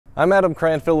I'm Adam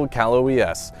Cranfield with Cal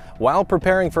OES. While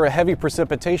preparing for a heavy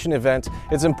precipitation event,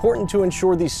 it's important to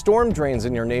ensure the storm drains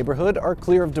in your neighborhood are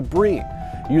clear of debris.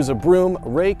 Use a broom,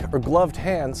 rake, or gloved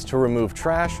hands to remove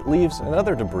trash, leaves, and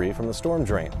other debris from the storm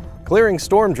drain. Clearing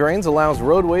storm drains allows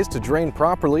roadways to drain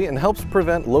properly and helps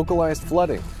prevent localized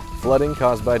flooding. Flooding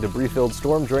caused by debris-filled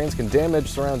storm drains can damage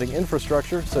surrounding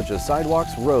infrastructure such as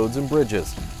sidewalks, roads, and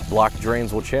bridges. Blocked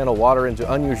drains will channel water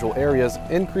into unusual areas,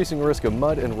 increasing risk of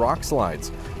mud and rock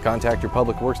slides. Contact your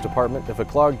Public Works Department if a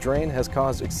clogged drain has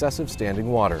caused excessive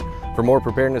standing water. For more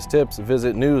preparedness tips,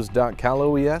 visit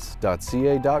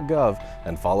news.caloes.ca.gov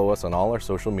and follow us on all our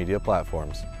social media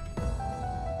platforms.